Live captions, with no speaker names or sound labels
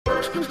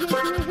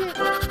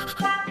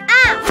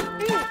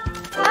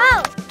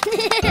Oh!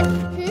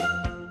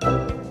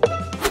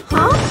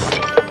 Huh?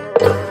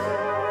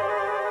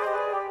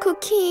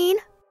 Cuquin,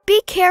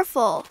 be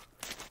careful.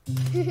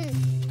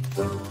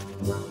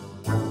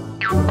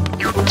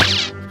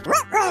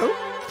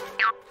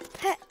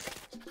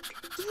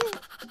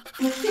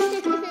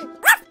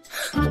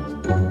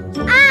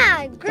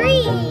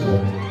 Green!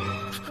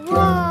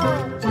 Whoa!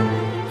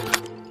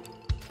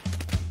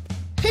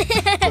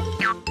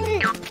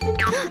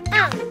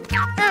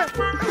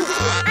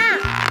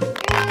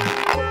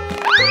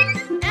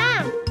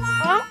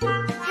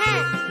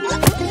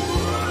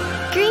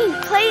 Green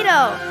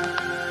Play-Doh.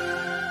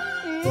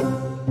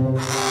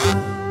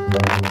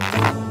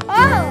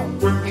 Oh!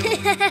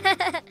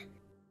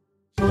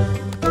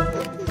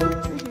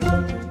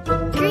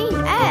 Green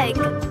egg.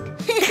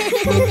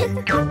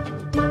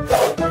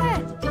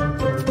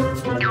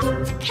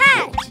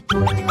 Cat!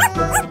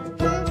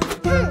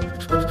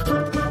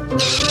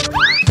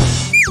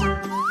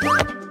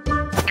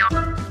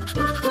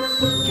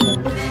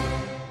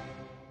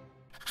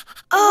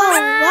 Oh,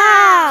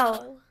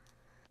 wow!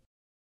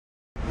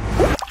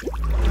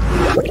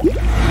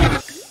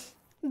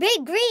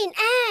 Big green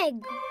egg!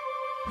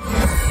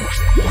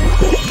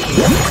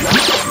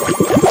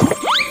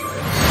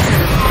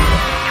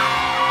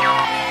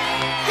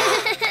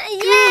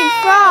 Green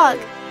frog.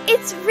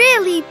 It's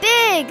really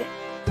big.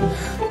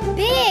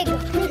 Big!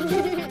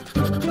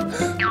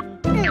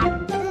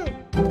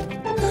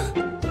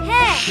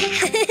 Hey!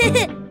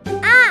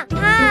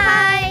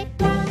 Hi!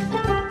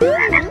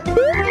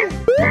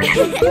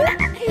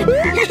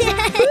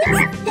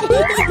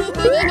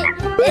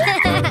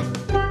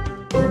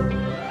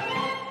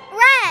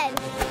 Red!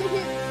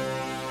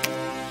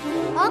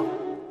 Oh?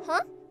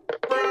 Huh?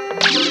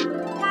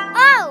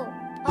 Oh!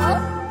 Oh?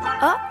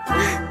 Oh,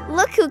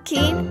 look,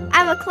 Cuquin.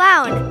 I'm a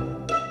clown.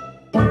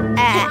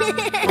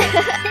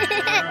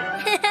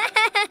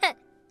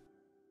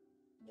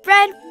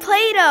 Red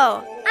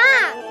Play-Doh.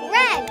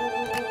 Red!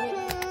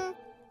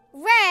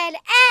 Red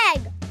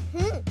egg!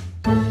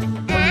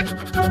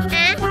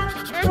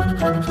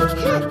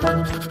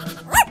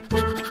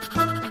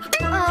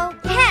 Oh,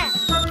 cat!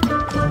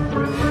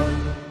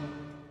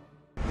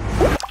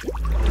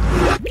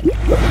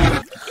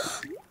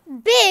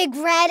 Big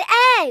red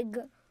egg!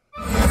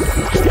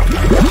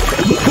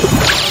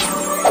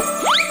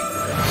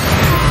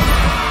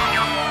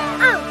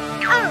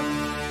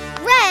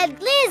 Red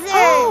lizard!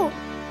 Oh,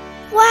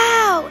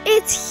 wow,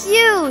 it's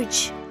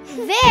huge.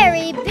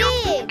 Very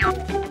big!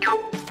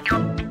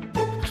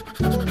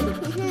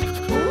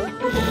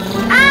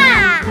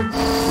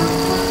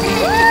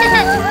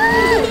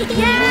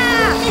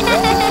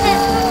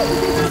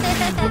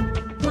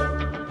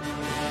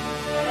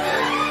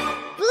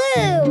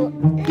 Blue!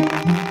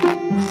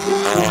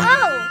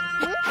 Oh!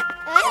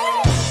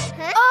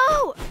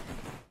 Oh!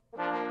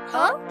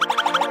 Huh?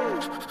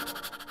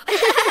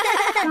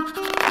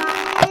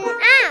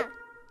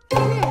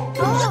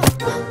 Oh!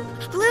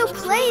 Blue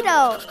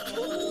Play-Doh.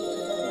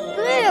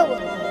 Blue!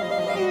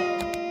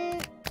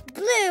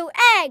 Blue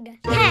egg!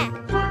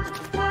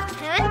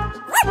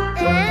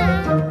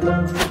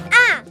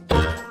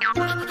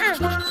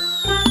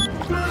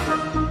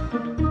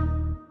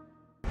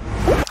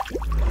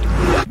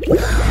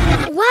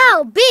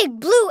 Wow, big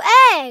blue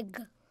egg!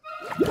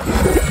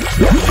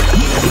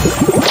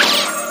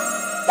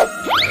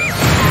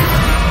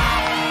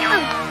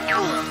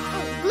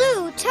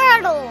 Blue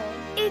turtle!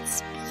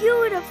 It's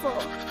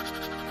beautiful.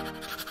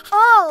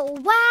 Oh,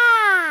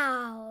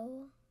 wow!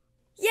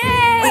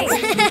 Yay!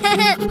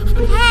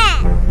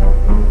 Hat!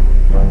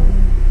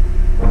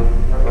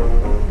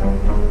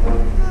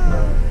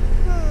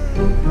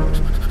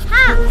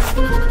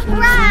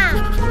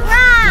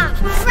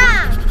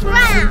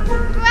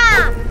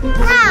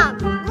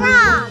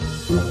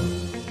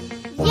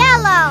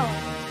 Yellow.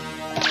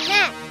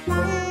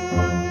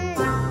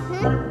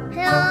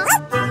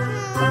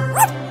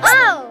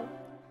 Oh,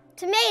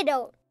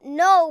 tomato,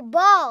 no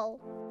ball.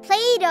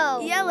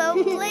 Play-Doh.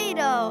 Yellow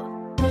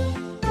Play-Doh.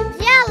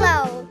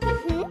 Yellow.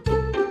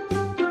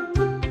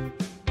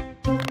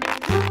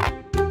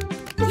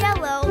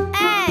 Yellow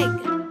egg.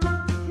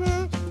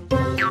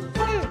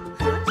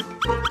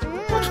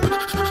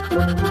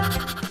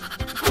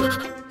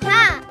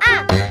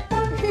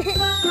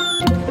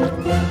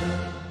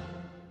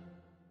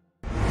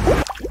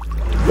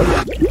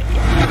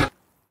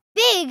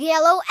 Big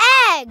yellow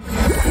egg.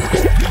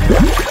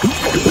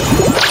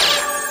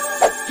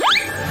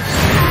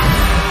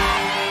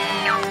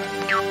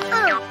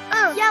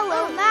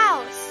 Yellow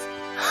mouse.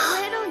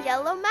 Little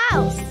yellow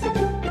mouse.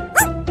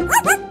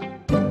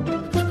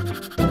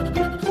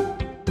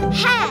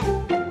 Hat.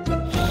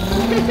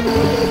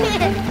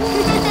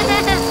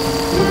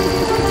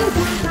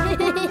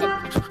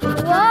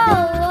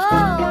 Whoa.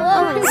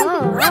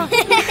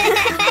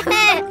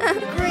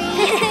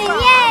 Green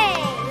frog. Yay!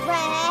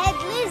 Red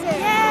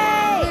lizard.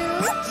 Yay!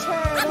 Blue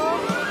turtle.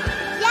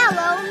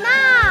 Yellow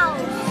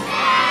mouse.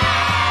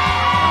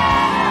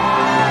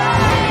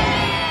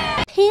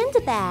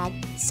 Panda Bag,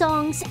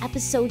 songs,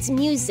 episodes,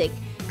 music,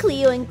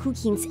 Cleo and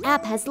Cuquín's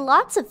app has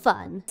lots of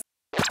fun.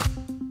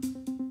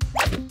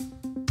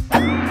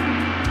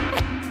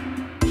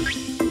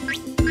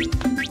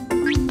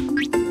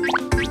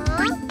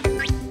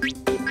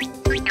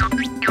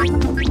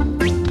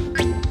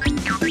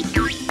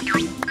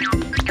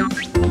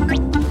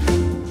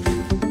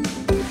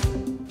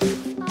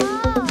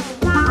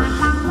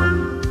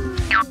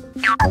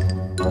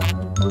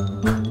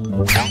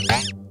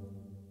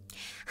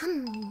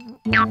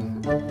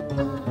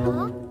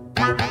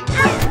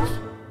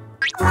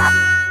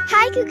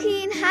 Hi,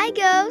 Cuquin. Hi,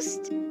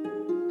 Ghost.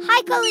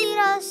 Hi,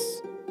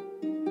 Carlitos.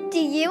 Do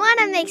you want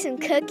to make some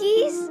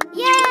cookies?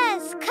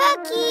 Yes,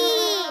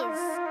 cookies.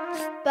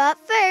 But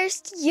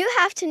first, you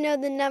have to know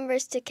the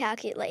numbers to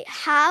calculate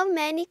how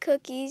many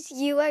cookies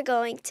you are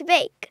going to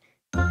bake.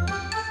 1,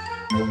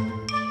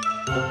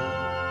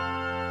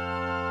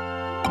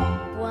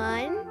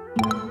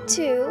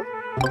 2,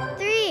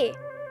 3.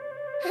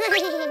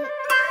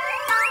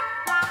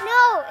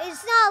 No,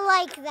 it's not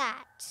like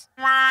that.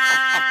 1.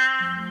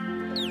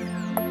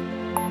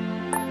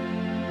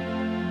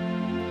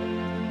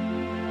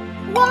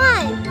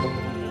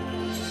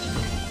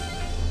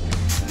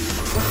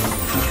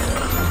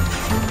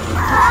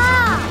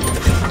 Ah!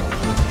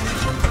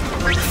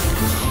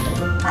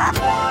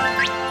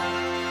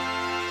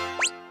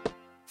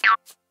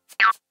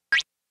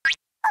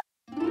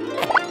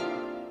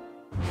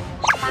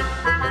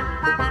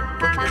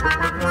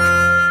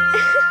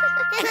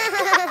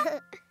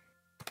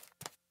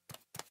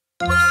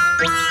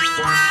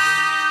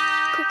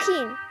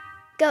 Cuquin,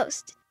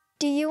 Ghost,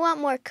 do you want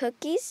more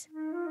cookies?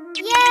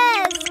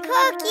 Yes,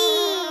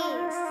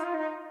 cookies.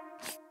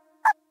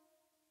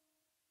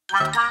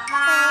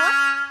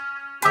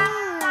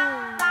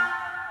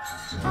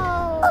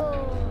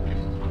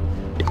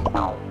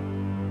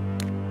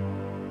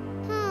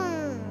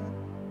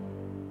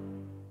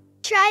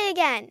 Try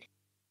again.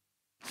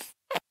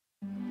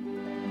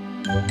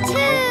 2.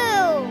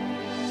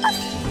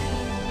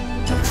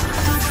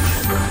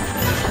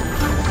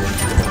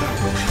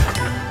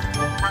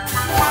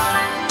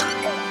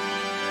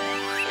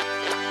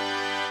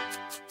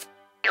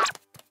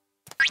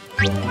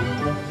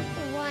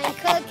 One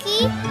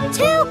cookie,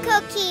 2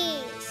 cookies.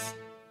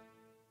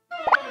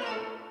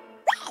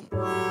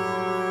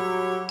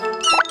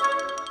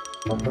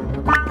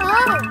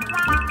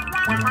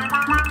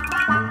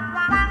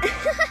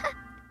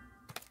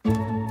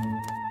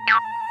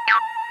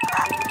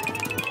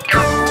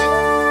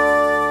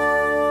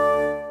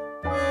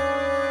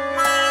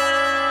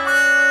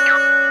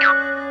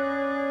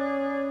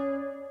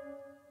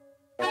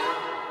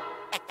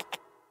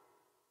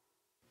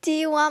 Do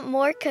you want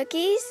more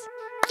cookies?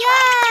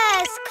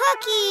 Yes,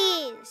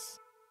 cookies.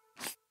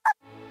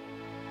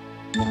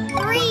 3.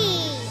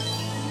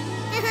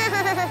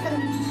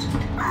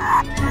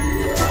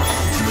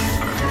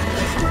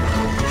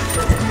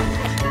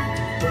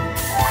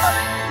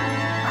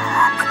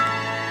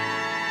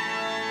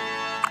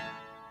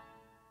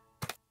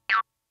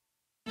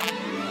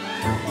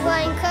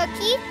 One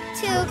cookie,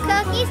 2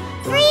 cookies,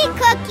 3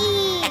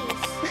 cookies.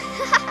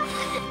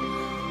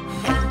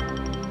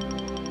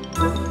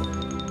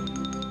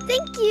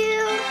 Thank you.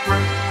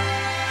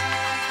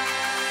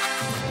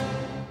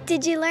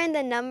 Did you learn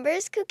the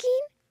numbers,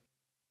 Cuquin?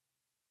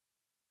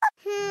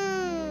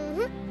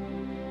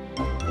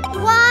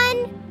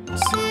 1,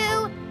 2,